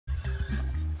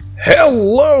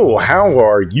Hello, how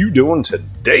are you doing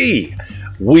today?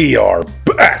 We are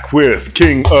back with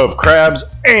King of Crabs,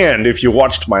 and if you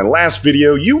watched my last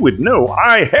video, you would know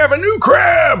I have a new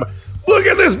crab! Look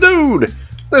at this dude!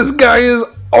 This guy is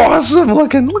awesome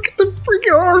looking! Look at the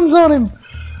freaking arms on him!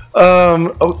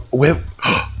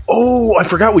 Oh, I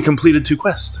forgot we completed 2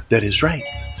 quests. That is right.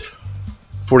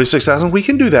 46,000, we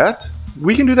can do that.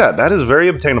 We can do that. That is very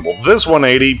obtainable. This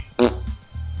 180...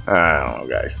 I don't know,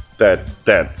 guys.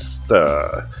 That's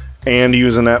and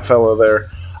using that fellow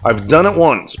there. I've done it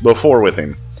once before with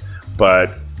him, but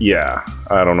yeah,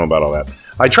 I don't know about all that.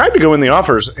 I tried to go in the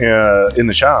offers in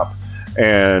the shop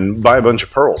and buy a bunch of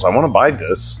pearls. I want to buy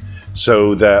this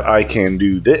so that I can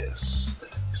do this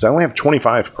because I only have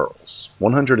 25 pearls,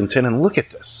 110, and look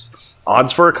at this.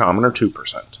 Odds for a common are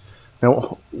 2%.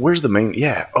 Now, where's the main?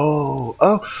 Yeah. You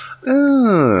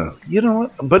know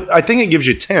what? But I think it gives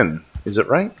you 10. Is it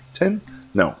right? 10?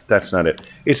 No, that's not it.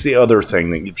 It's the other thing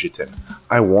that gives you 10.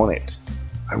 I want it.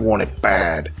 I want it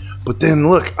bad. But then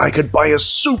look, I could buy a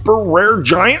super rare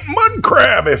giant mud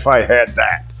crab if I had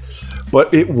that.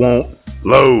 But it won't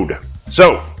load.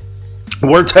 So,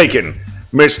 we're taking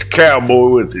Mr. Cowboy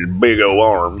with his big old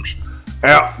arms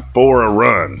out for a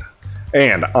run.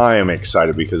 And I am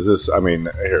excited because this, I mean,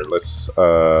 here, let's,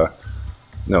 no,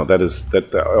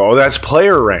 that's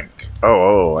player rank.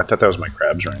 Oh, I thought that was my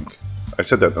crab's rank. I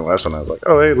said that in the last one. I was like,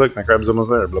 oh, hey, look, my crab's almost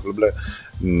there, blah, blah, blah.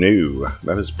 No,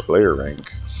 that is player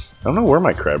rank. I don't know where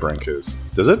my crab rank is.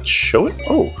 Does it show it?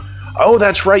 Oh,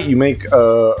 that's right. You make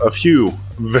a few,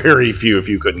 very few, if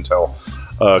you couldn't tell,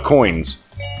 coins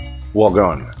while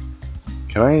gone.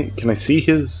 Can I see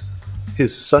his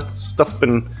stuff?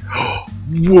 And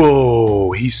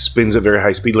whoa, he spins at very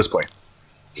high speed. Let's play.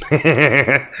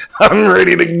 I'm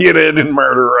ready to get in and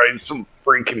murderize some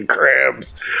freaking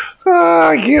crabs.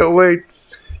 I can't wait.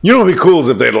 You know what would be cool is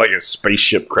if they had like a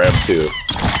spaceship crab too.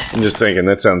 I'm just thinking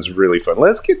that sounds really fun.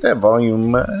 Let's get that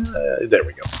volume. There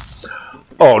we go.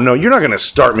 Oh no, you're not going to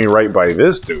start me right by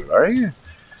this dude, are you?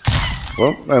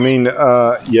 Well, I mean,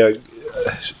 yeah.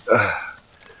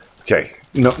 Okay.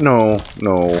 No.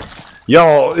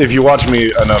 Y'all, if you watch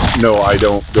me enough, no, I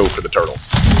don't go for the turtles.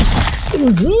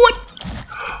 What?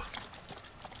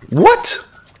 What?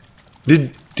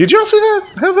 Did y'all see that?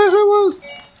 How fast that was?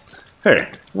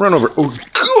 Hey, run over. Oh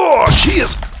gosh, he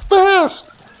is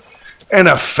fast and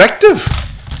effective.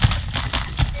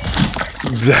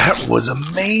 That was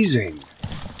amazing.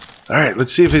 All right,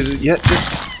 let's see if he's yet.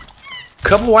 Just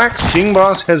couple whacks. King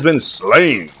Boss has been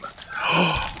slain.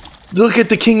 Look at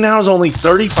the king now is only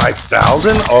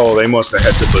 35,000. Oh, they must have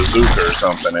had the bazooka or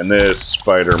something, and this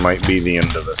spider might be the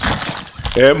end of this.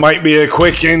 It might be a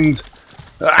quick end.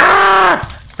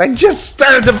 Ah! I just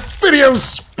started the video,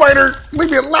 spider!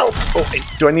 Leave me alone! Oh, wait,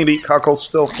 do I need to eat cockles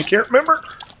still? I can't remember.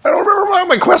 I don't remember what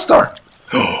my quests are.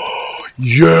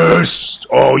 Yes!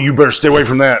 Oh, you better stay away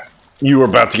from that. You are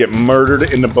about to get murdered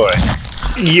in the butt.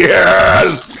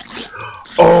 Yes!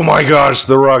 Oh my gosh,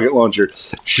 the rocket launcher.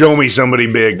 Show me somebody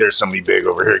big. There's somebody big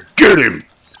over here. Get him!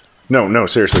 No,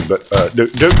 seriously, but,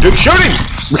 dude, shoot him!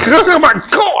 Oh my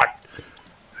god!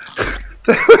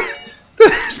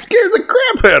 That scared the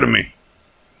crap out of me.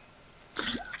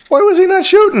 Why was he not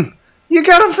shooting? You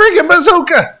got a freaking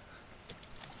bazooka!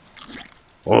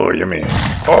 Oh, you mean.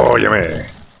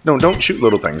 No, don't shoot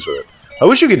little things with it. I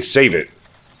wish you could save it.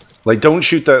 Like, don't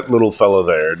shoot that little fellow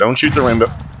there. Don't shoot the rainbow.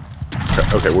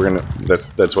 Okay, we're gonna...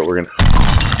 That's what we're gonna...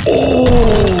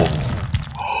 Oh!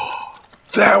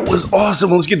 That was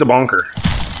awesome. Let's get the bonker.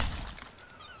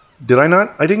 Did I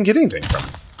not? I didn't get anything from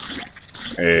it.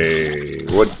 Hey,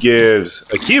 what gives?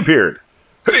 A key appeared.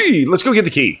 Hey, let's go get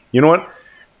the key. You know what?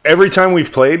 Every time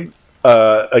we've played,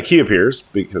 a key appears,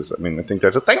 because, I mean, I think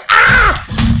that's a thing. Ah!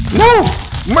 No!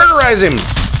 Murderize him!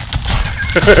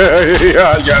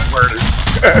 Yeah, I got murdered.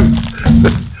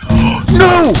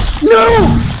 No!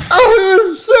 Oh, it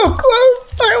was so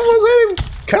close! I almost hit him!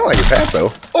 Kind of like his hat,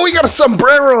 though. Oh, he got a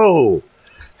sombrero!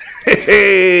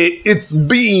 Hey, it's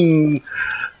Bean!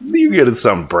 You get a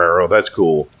sombrero, that's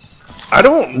cool. I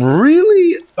don't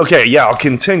really... Okay, yeah, I'll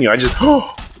continue. I just...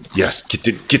 Oh, yes, get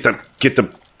the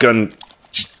gun.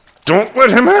 Don't let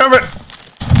him have it.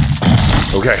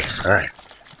 Okay, all right.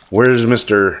 Where's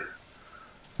Mr.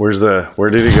 Where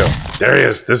did he go? There he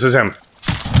is. This is him.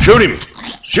 Shoot him.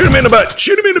 Shoot him in the butt.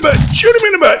 Shoot him in the butt. Shoot him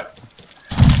in the butt.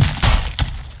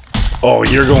 Oh,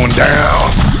 you're going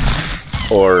down.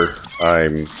 Or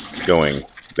I'm going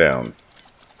down.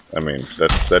 I mean,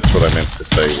 that's what I meant to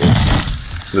say.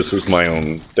 This is my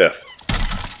own death.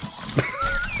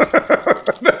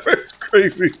 That is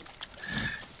crazy.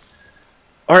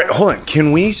 Alright, hold on.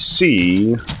 Can we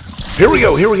see Here we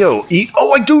go. Here we go. Eat.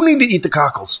 Oh, I do need to eat the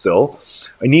cockles still.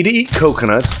 I need to eat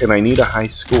coconuts, and I need a high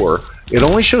score. It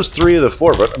only shows 3 of the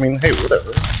 4, but I mean, hey,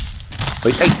 whatever.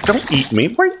 Like, hey, don't eat me.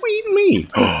 Why are you eating me?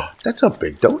 Oh, that's a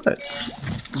big donut.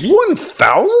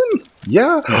 1,000?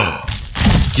 Yeah.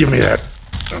 Give me that.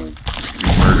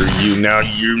 Murder you now,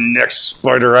 you next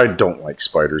spider. I don't like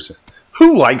spiders.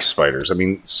 Who likes spiders? I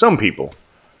mean, some people.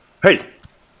 Hey,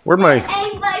 where'd my...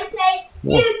 Anybody say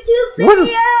YouTube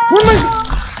video?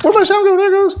 Where'd my sound go? There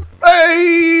it goes.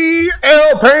 Hey,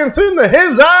 L Pants in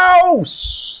his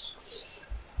house.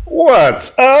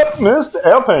 What's up, Mr.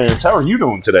 L Pants? How are you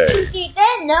doing today? You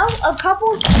didn't know a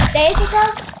couple days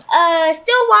ago,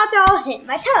 still water hit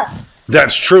my toe.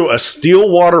 That's true. A steel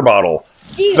water bottle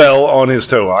fell on his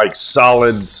toe, like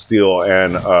solid steel,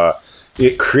 and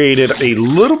it created a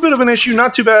little bit of an issue.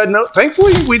 Not too bad. No,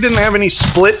 thankfully we didn't have any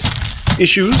split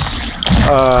issues.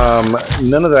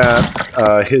 None of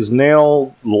that. His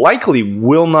nail likely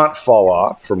will not fall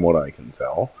off, from what I can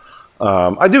tell.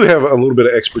 I do have a little bit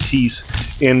of expertise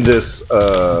in this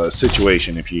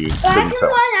situation. If you couldn't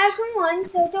tell, I can run,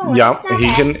 so don't worry. Yeah,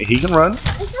 he can run.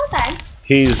 It's not bad.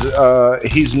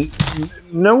 He's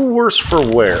no worse for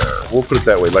wear. We'll put it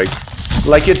that way.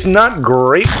 Like it's not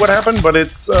great what happened, but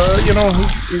it's you know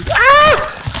he's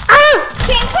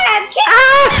King crab,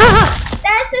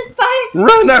 that's a spider.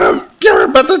 Run! I don't care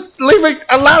about the leave it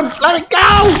alone. Let it go.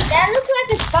 That looks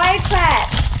like a spider crab.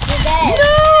 You're dead. No.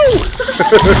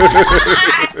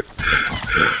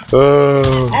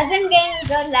 I think getting a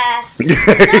good laugh. No,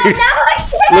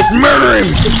 Let's murder him.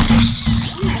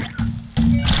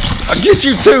 I'll get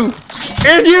you too,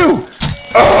 and you.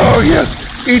 Oh yes,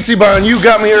 Ichiban, you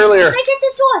got me earlier. Get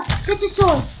the sword. Get the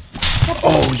sword.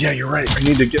 Oh yeah, you're right. I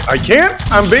need to get. I can't.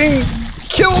 I'm being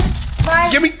killed. Bye.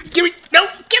 Give me. No,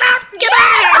 get out.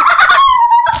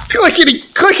 Clickety,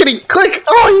 click.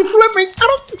 Oh, he flipped me. I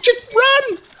don't. Just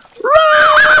run.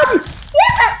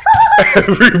 Yes.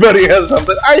 Everybody has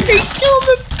something. I hate killing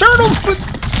the turtles, but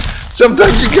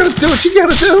sometimes you gotta do what you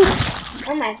gotta do.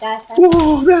 Oh my gosh.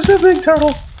 Whoa, there's a big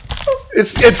turtle.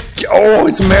 It's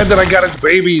mad that I got its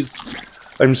babies.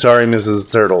 I'm sorry, Mrs.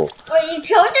 Turtle. Well, you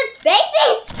killed its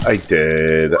babies. I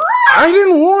did. I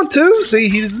didn't want to. See,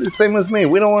 he's the same as me.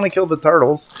 We don't want to kill the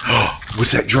turtles.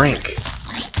 What's that drink?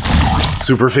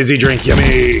 Super fizzy drink.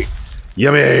 Yummy.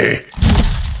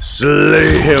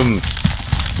 Slay him.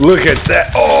 Look at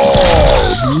that.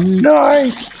 Oh,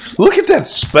 nice. Look at that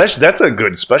special. That's a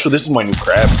good special. This is my new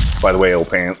crab, by the way, L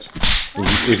Pants.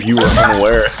 If you were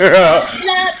unaware.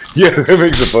 Yeah, it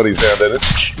makes a funny sound, doesn't it?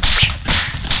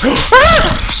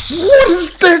 What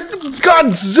is that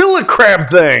Godzilla crab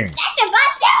thing? That's a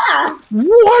Godzilla.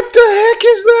 What the heck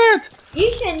is that?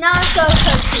 You should not go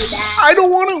close to that. I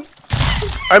don't want to.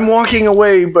 I'm walking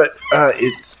away, but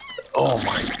it's... Oh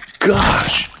my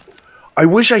gosh. I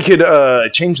wish I could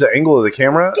change the angle of the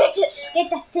camera. Get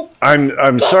the stick.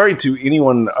 I'm sorry to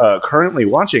anyone currently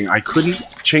watching. I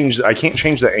can't change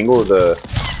the angle of the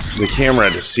camera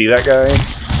to see that guy.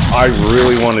 I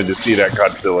really wanted to see that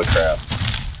Godzilla crab.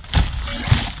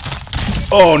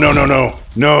 Oh no.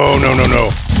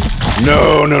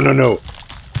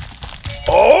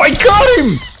 Oh, I got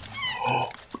him!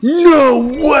 No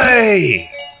way!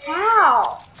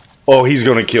 How? Oh, he's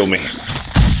gonna kill me.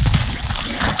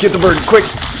 Get the bird, quick!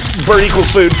 Bird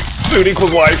equals food. Food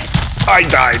equals life. I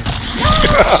died.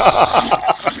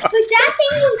 But that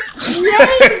thing was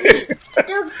crazy.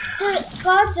 The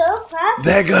Godzilla crab.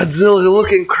 That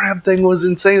Godzilla-looking crab thing was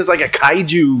insane. It's like a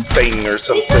kaiju thing or You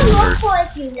something. can look for it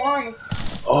if you want.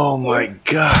 Oh my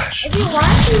gosh! If you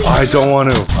want to. I don't want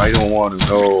to. No. I want.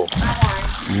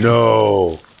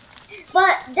 No.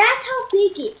 But that's how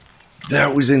big it is.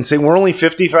 That was insane. We're only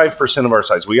 55% of our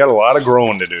size. We got a lot of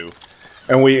growing to do.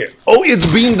 And we... Oh, it's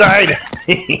being dyed.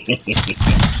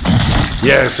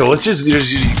 Yeah, so let's just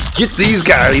get these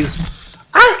guys.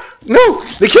 Ah! No!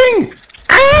 The king!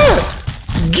 Ah!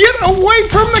 Get away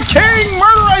from the king!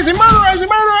 Murderize him! I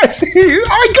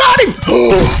got him!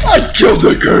 I killed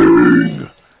the king!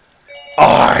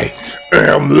 I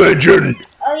am legend!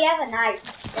 Oh, you have a knife.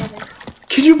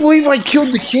 Can you believe I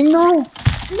killed the king, though? No,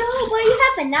 but you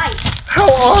have a knife. How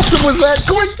awesome was that?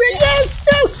 Going thing? Yes!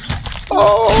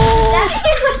 Oh! That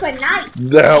is with a knife.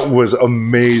 That was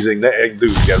amazing. That egg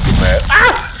dude got me mad.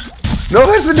 Ah! No,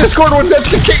 that's the Discord one. That's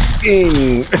the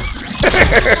king.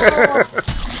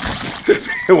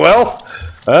 Well,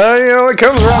 you know, it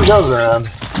comes around, goes around.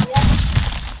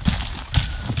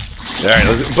 All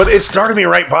right, but it started me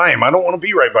right by him. I don't want to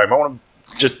be right by him. I want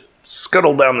to just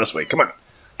scuttle down this way. Come on.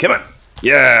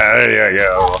 Yeah, there you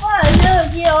go. Oh,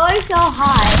 look, you're always so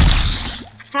high.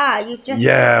 How? You just...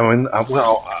 Yeah,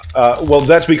 well,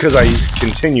 that's because I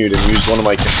continued and used one of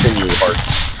my continue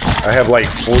hearts. I have like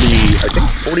 40, I think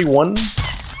 41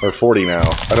 or 40 now.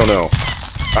 I don't know.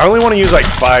 I only want to use like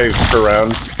 5 per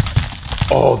round.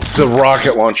 Oh, the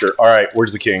rocket launcher. All right,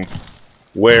 where's the king?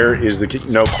 Where is the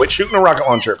king? No, quit shooting a rocket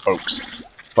launcher, folks.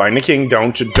 Find the king.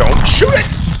 Don't shoot it.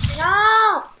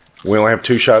 No. We only have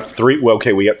 2 shots. 3. Well,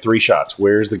 okay, we got 3 shots.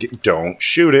 Where's the king? Don't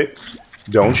shoot it.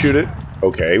 Don't shoot it.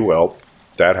 Okay, well,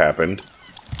 that happened.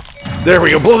 There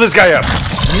we go. Blow this guy up.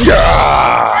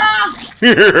 Yeah.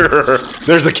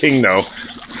 There's the king, though.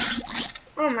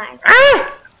 Oh my.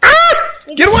 Ah! Ah!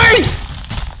 Get away!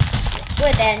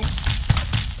 Good then.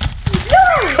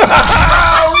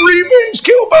 Revenge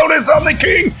kill bonus on the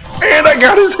king, and I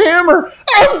got his hammer.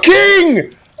 I'm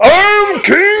king. I'm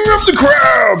king of the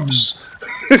crabs.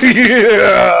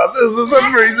 Yeah, this is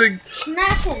amazing.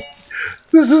 Nothing.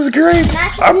 This is great.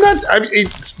 I'm not. I mean,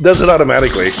 it does it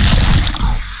automatically.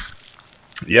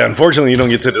 Yeah, unfortunately, you don't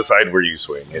get to decide where you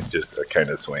swing. It just kind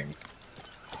of swings.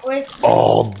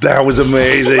 Oh, that was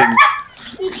amazing.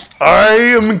 I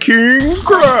am King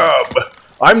Crab.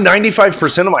 I'm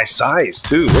 95% of my size,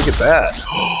 too. Look at that.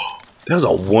 That was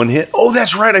a one hit. Oh,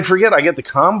 that's right. I forget. I get the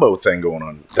combo thing going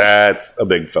on. That's a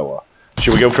big fella.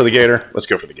 Should we go for the gator? Let's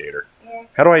go for the gator. Yeah.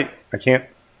 How do I can't.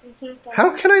 How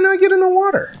can I not get in the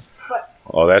water? What?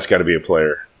 Oh, that's got to be a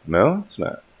player. No, it's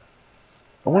not.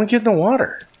 I want to get in the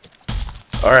water.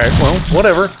 All right, well,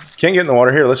 whatever. Can't get in the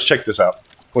water. Here, let's check this out.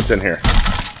 What's in here?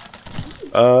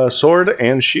 Sword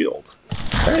and shield.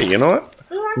 Hey, you know what?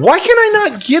 Why can I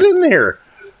not get in there?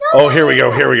 Oh, here we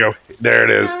go. Here we go. There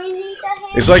it is.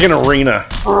 It's like an arena.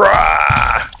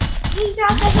 Rah!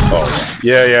 Oh,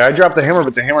 yeah. I dropped the hammer,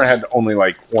 but the hammer had only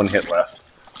like 1 hit left.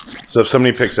 So if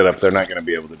somebody picks it up, they're not going to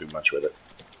be able to do much with it.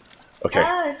 Okay.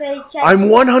 I'm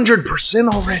 100%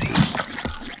 already.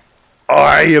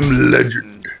 I am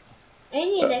legend. I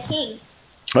need the king.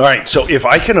 All right, so if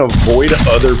I can avoid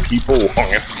other people long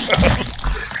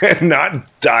enough and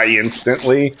not die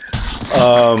instantly,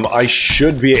 I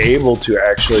should be able to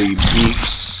actually beat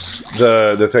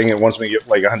the thing that wants me to get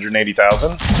like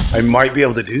 180,000. I might be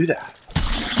able to do that.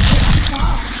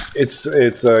 It's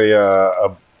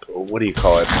a what do you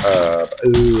call it? I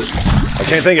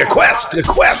can't think. A quest. A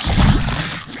quest.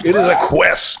 It is a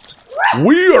quest.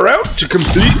 We are out to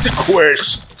complete the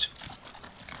quest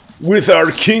with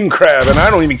our king crab, and I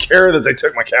don't even care that they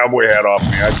took my cowboy hat off me.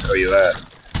 I tell you that.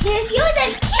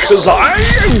 Because I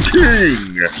am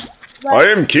king. I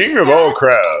am king of all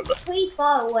crab. Please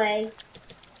far away.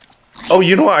 Oh,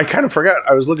 you know what? I kind of forgot.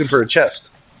 I was looking for a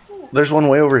chest. There's one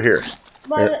way over here.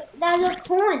 But that's a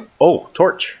coin. Oh,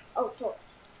 torch. Oh, torch.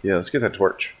 Yeah, let's get that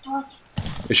torch. Torch.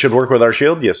 It should work with our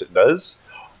shield. Yes, it does.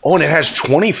 Oh, and it has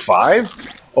 25?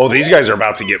 Oh, these guys are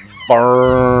about to get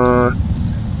burned.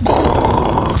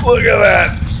 Look at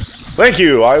that. Thank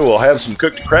you. I will have some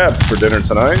cooked crab for dinner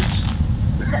tonight.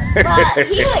 But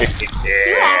he actually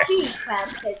eat crab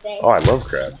today. Oh, I love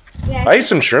crab. Yeah. I ate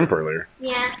some shrimp earlier.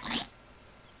 Yeah.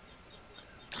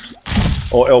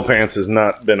 Oh, El Pants has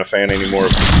not been a fan anymore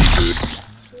of the seafood.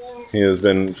 Yeah. He has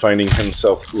been finding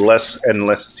himself less and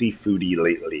less seafoody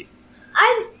lately.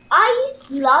 I used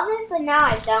to love it, but now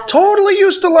I don't. Totally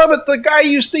used to love it. The guy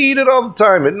used to eat it all the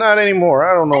time, but not anymore.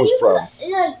 I don't know his problem.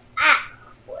 Ask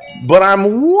for it. But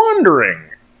I'm wondering,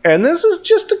 and this is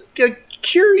just a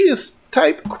curious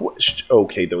type question.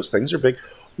 Okay, those things are big.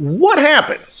 What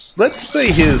happens? Let's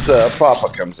say his papa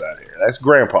comes out here. That's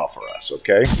grandpa for us,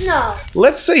 okay? No.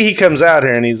 Let's say he comes out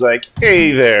here and he's like,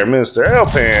 hey there, Mr. El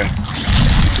Pants.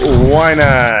 Why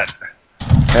not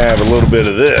have a little bit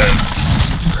of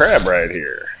this crab right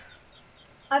here?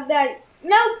 I bet.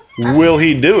 No. Will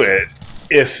he do it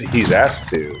if he's asked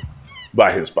to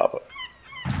by his papa?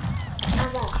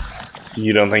 I won't.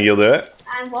 You don't think he'll do it?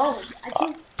 I won't. I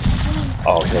think.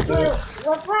 Oh, he'll do it.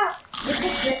 What about? Is the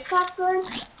flip-flop good?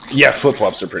 Yeah,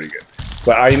 flip-flops are pretty good.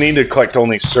 But I need to collect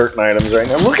only certain items right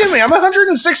now. Look at me, I'm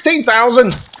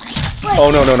 116,000!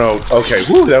 Oh, no. Okay,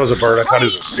 woo, that was a bird. I thought it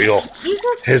was a seal.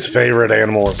 His favorite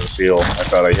animal is a seal. I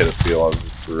thought I hit a seal. I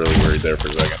was really worried there for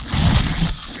a second.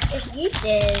 If you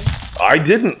did. I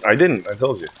didn't. I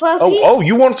told you. Well, oh,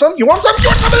 you want some? You want some? You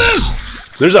want some of this?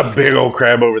 There's a big old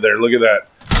crab over there. Look at that.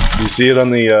 You see it on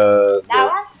the...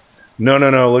 that one?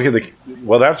 No. Look at the...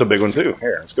 Well, that's a big one, too.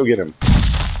 Here, let's go get him.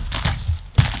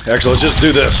 Actually, let's just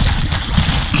do this.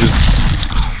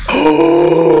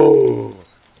 Oh!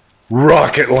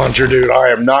 Rocket launcher, dude. I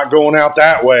am not going out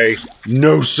that way.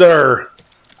 No, sir.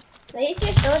 They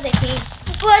just throw the key.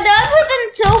 But that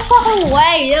wasn't so far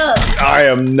away, look. I I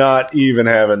am not even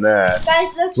having that.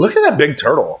 Guys, Look at that big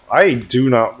turtle. I do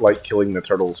not like killing the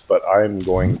turtles, but I'm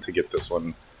going to get this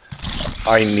one.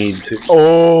 I need to...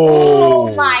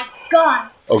 Oh my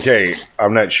god. Okay,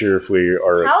 I'm not sure if we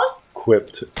are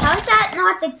equipped. How is that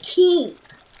not the king?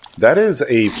 That is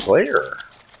a player.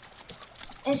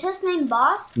 Is his name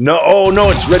Boss? No, oh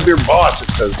no, it's Redbeard Boss. It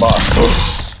says Boss.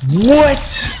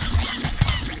 What?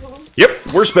 Yep,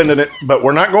 we're spending it, but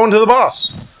we're not going to the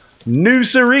boss. No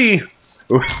siree.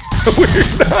 We're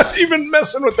not even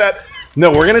messing with that.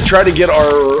 No, we're going to try to get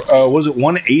our, was it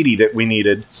 180 that we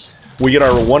needed? We get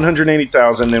our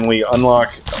 180,000, then we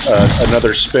unlock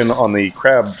another spin on the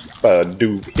crab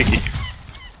doohickey.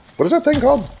 What is that thing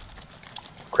called?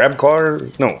 Crab claw?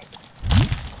 No.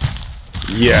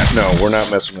 Yeah, no, we're not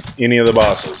messing with any of the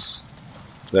bosses.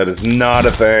 That is not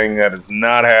a thing. That is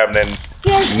not happening.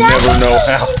 Yes, Never know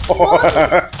how.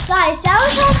 Guys, that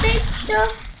was how big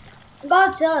the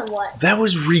Godzilla was. That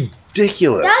was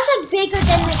ridiculous. That was like bigger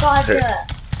than the Godzilla.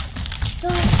 So,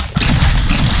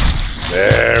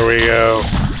 there we go.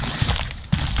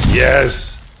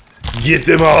 Yes. Get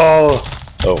them all.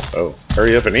 Oh,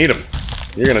 hurry up and eat them.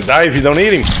 You're going to die if you don't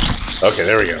eat him. Okay,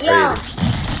 there we go. yeah.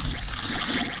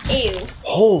 Ew.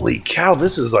 Holy cow,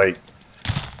 this is like...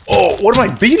 Oh, what am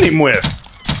I beating him with?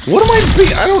 What am I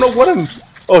beating? I don't know what I'm...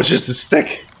 Oh, it's just a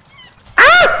stick.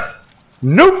 Ah!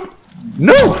 Nope.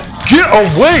 No. Get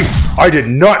away. I did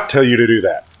not tell you to do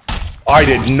that. I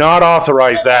did not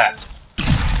authorize that.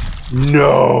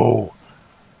 No.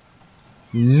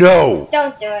 No.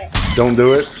 Don't do it. Don't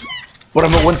do it. But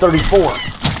I'm at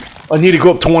 134. I need to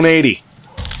go up to 180.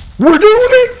 We're doing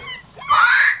it.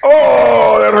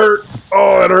 Oh, that hurt.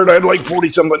 Oh, that hurt. I had like 40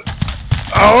 something.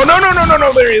 Oh, no.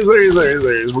 There he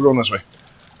is. We're going this way.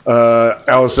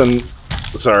 Allison,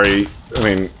 sorry. I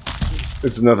mean,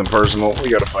 it's nothing personal. We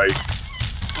gotta fight.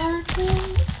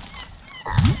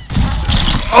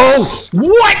 Oh,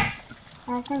 what?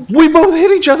 We both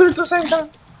hit each other at the same time.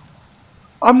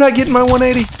 I'm not getting my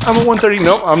 180. I'm at 130.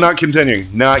 Nope, I'm not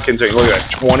continuing. Not continuing. Look at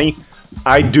that. 20.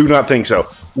 I do not think so.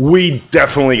 We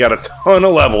definitely got a ton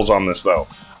of levels on this, though.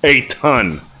 A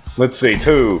ton. Let's see.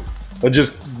 2. Let's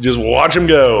just watch him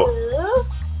go.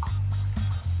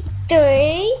 2,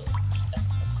 3.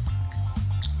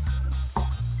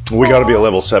 We got to be a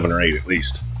level 7 or 8 at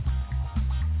least.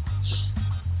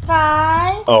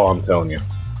 5. Oh, I'm telling you.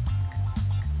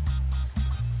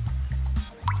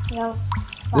 No.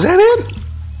 Is that it?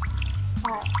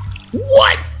 5.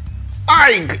 What?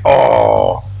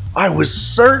 I was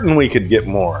certain we could get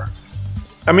more.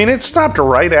 I mean, it stopped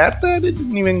right at that. It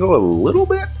didn't even go a little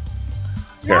bit.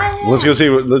 Here, let's go see.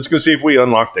 Let's go see if we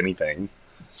unlocked anything.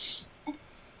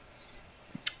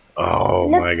 Oh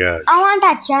my god! I want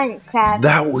that giant crab.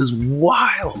 That was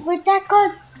wild. What's that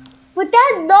called? But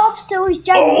that lobster was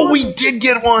giant. Oh, we did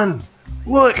get one.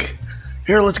 Look,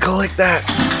 here. Let's collect that.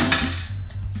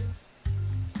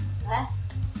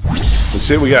 Let's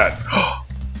see what we got.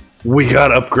 We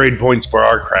got upgrade points for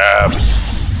our crab.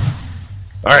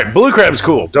 All right, blue crab's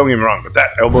cool. Don't get me wrong, but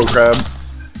that elbow crab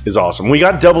is awesome. We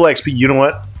got double XP. You know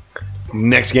what?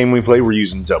 Next game we play, we're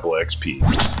using double XP.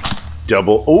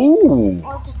 Double. Ooh.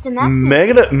 Oh, just a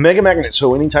magnet. Mega magnet.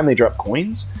 So anytime they drop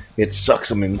coins, it sucks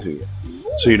them into you.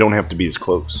 So you don't have to be as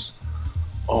close.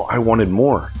 Oh, I wanted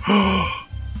more.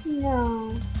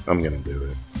 No. I'm gonna do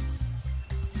it.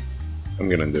 I'm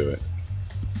gonna do it.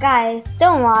 Guys,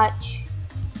 don't watch.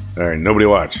 All right, nobody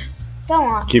watch. Don't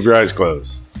watch. Keep your eyes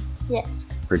closed. Yes.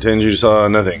 Pretend you saw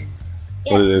nothing.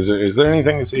 Yeah. What is there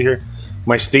anything to see here?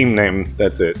 My Steam name.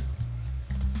 That's it.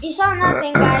 You saw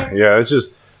nothing, guys. Yeah, it's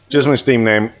just my Steam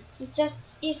name.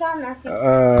 You saw nothing.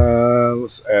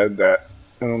 Let's add that.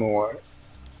 I don't know why.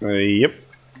 Yep.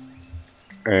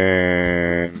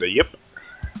 And yep.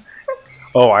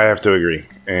 Oh, I have to agree.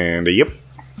 And yep.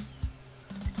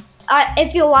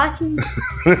 If you're watching,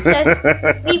 just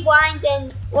rewind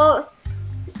and well.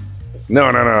 No.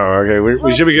 Okay,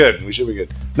 we should be good. We should be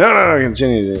good. No.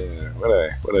 Continue.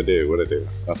 What I do?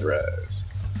 Authorize.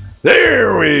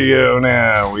 There we go.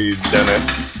 Now we've done it.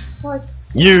 What?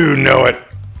 You know it.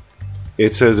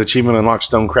 It says achievement unlocked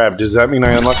stone crab. Does that mean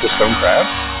I unlocked the stone crab?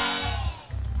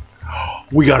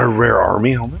 We got a rare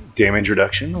army helmet. Damage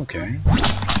reduction. Okay.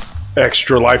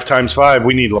 Extra life times 5.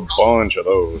 We need a bunch of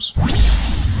those.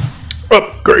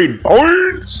 Upgrade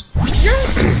points.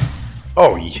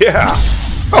 Oh yeah.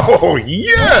 Oh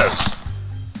yes.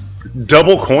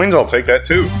 Double coins. I'll take that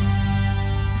too.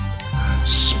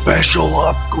 Special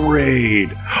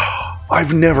upgrade.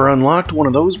 I've never unlocked one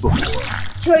of those before.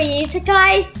 Should we use it,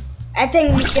 guys? I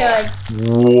think we should.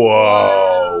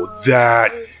 Whoa,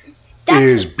 that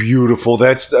is beautiful.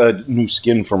 That's a new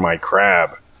skin for my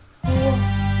crab.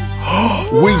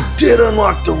 We did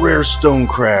unlock the rare stone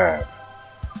crab.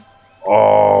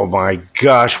 Oh my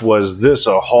gosh, was this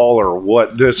a haul or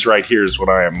what? This right here is what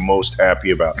I am most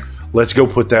happy about. Let's go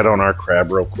put that on our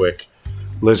crab real quick.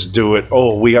 Let's do it.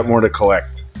 Oh, we got more to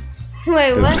collect.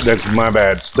 Wait, what? That's my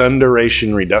bad. Stun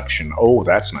duration reduction. Oh,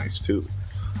 that's nice too.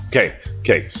 Okay,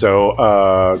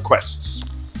 so quests.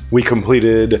 We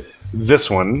completed this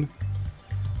one.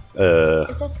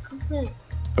 That's complete.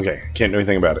 Okay, can't do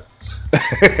anything about it.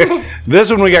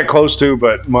 This one we got close to,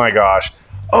 but my gosh.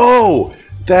 Oh,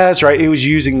 that's right. It was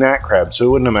using that crab, so it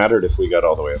wouldn't have mattered if we got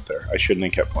all the way up there. I shouldn't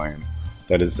have kept playing.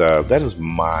 That is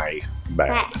my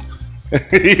bad.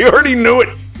 He already knew it.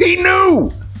 He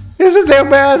knew. Isn't that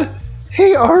bad?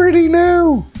 He already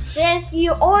knew. Yes,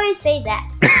 you always say that.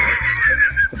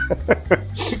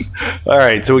 All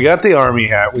right, so we got the army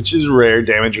hat, which is rare,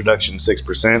 damage reduction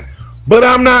 6%, but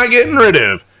I'm not getting rid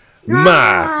of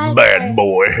my bad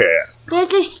boy hat.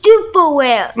 There's a super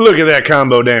rare. Look at that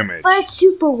combo damage. But it's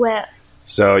super rare.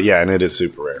 So, yeah, and it is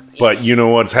super rare. But you know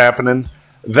what's happening?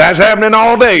 That's happening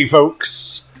all day,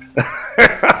 folks.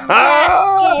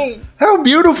 How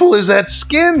beautiful is that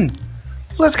skin?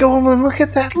 Let's go over and look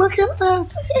at that. Look at that.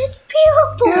 It's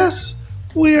beautiful. Yes,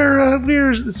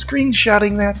 we're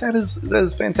screenshotting that. That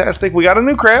is fantastic. We got a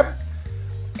new crab,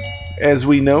 as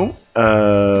we know.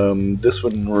 This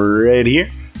one right here.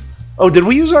 Oh, did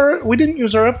we use our? We didn't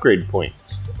use our upgrade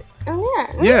points.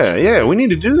 Oh yeah. Yeah. We need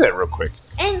to do that real quick.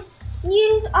 And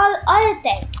use all other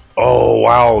things. Oh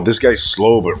wow, this guy's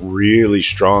slow but really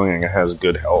strong and has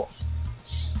good health.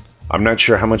 I'm not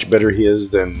sure how much better he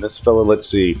is than this fella. Let's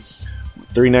see.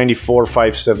 394,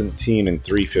 517, and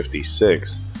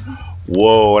 356.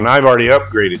 Whoa, and I've already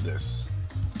upgraded this.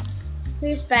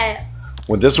 Who's better?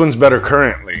 Well, this one's better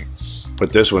currently,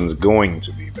 but this one's going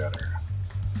to be better.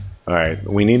 Alright,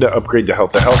 we need to upgrade the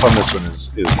health. The health on this one is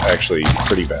actually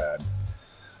pretty bad.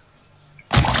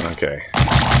 Okay.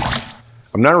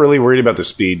 I'm not really worried about the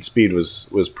speed. Speed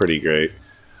was pretty great.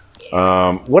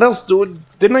 What else?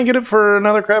 Didn't I get it for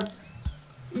another crab?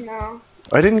 No.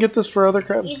 I didn't get this for other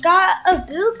crabs? You got a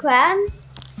blue crab.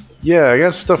 Yeah, I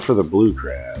got stuff for the blue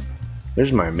crab.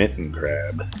 There's my mitten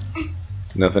crab.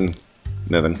 Nothing.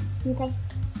 Okay.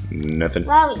 Nothing.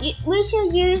 Well, we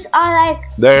should use our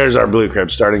like. There's our blue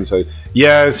crab starting. So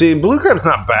yeah, see, blue crab's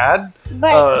not bad.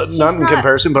 But not in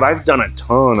comparison, but I've done a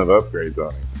ton of upgrades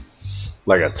on it.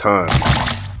 Like a ton.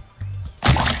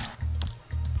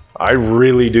 I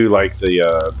really do like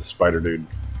the spider dude.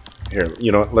 Here,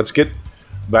 you know what? Let's get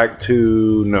back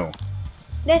to no.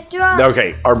 Let's do our.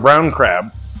 Okay, our brown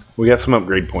crab. We got some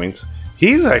upgrade points.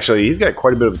 He's got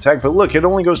quite a bit of attack, but look, it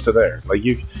only goes to there. Like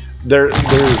there's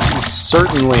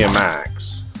certainly a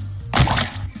max.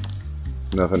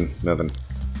 Nothing.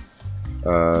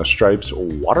 Stripes,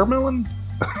 watermelon.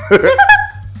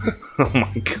 Oh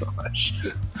my gosh.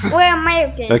 We're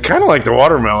American. I kind of like the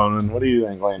watermelon. What do you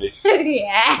think, Landy?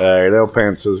 Yeah. All right, El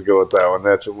Pan says go with that one.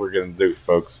 That's what we're gonna do,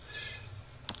 folks.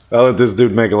 I'll let this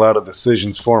dude make a lot of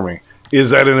decisions for me. Is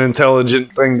that an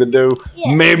intelligent thing to do?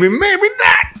 Yeah. Maybe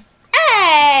not.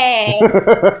 Hey.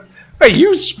 Hey,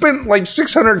 you spent like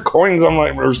 600 coins on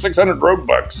or 600 rogue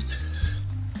bucks.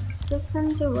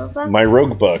 600 Robux? My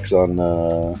rogue bucks on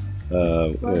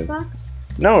Robux?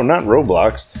 No, not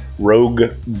Roblox. Rogue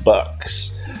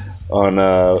bucks on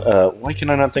why can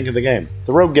I not think of the game?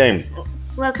 The Rogue game.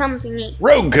 What company?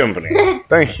 Rogue Company.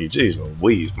 Thank you. Jeez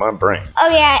Louise, my brain. Oh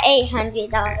yeah,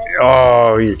 $800.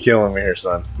 Oh, you're killing me here,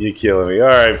 son. You're killing me. All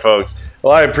right, folks.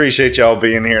 Well, I appreciate y'all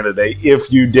being here today.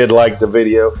 If you did like the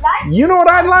video, you know what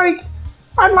I'd like?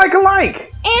 I'd like a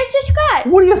like. And subscribe.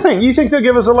 What do you think? You think they'll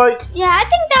give us a like? Yeah, I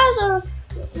think that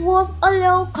was worth a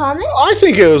little comment. I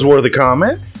think it was worth a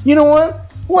comment. You know what?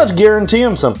 Let's guarantee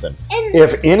them something. And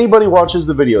if anybody watches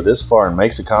the video this far and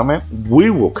makes a comment, we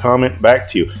will comment back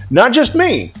to you. Not just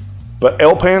me, but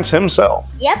El Pants himself.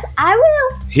 Yep, I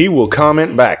will. He will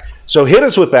comment back. So hit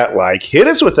us with that like, hit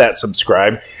us with that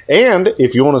subscribe, and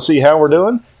if you want to see how we're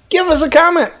doing, give us a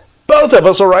comment. Both of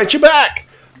us will write you back.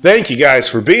 Thank you guys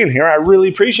for being here. I really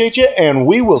appreciate you, and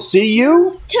we will see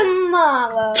you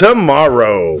Tomorrow.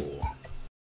 tomorrow.